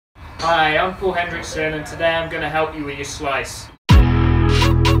Hi, I'm Hendriksen, and today I'm going to help you with your slice. The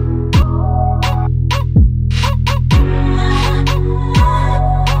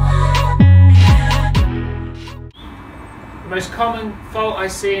most common fault I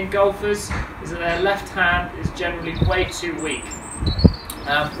see in golfers is that their left hand is generally way too weak.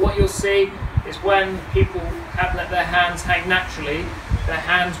 What you'll see is when people have let their hands hang naturally, their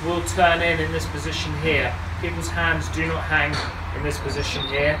hands will turn in this position here. People's hands do not hang in this position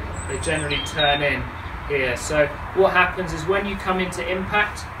here, they generally turn in here. So what happens is when you come into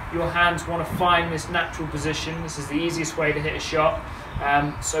impact, your hands want to find this natural position. This is the easiest way to hit a shot.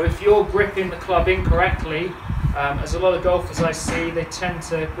 So if you're gripping the club incorrectly, as a lot of golfers I see, they tend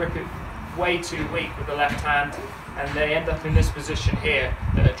to grip it way too weak with the left hand, and they end up in this position here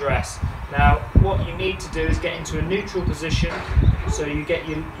at address. Now what you need to do is get into a neutral position, so you get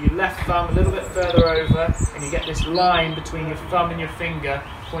your left thumb a little bit further over, and you get this line between your thumb and your finger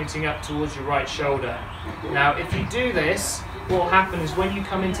pointing up towards your right shoulder. Now if you do this, what will happen is when you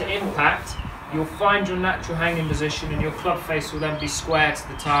come into impact, you'll find your natural hanging position and your club face will then be square to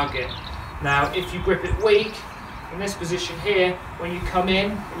the target. Now if you grip it weak, in this position here, when you come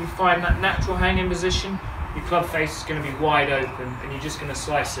in and you find that natural hanging position, your club face is going to be wide open and you're just going to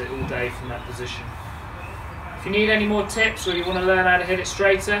slice it all day from that position. If you need any more tips or you want to learn how to hit it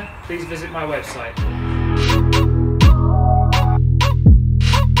straighter, please visit my website.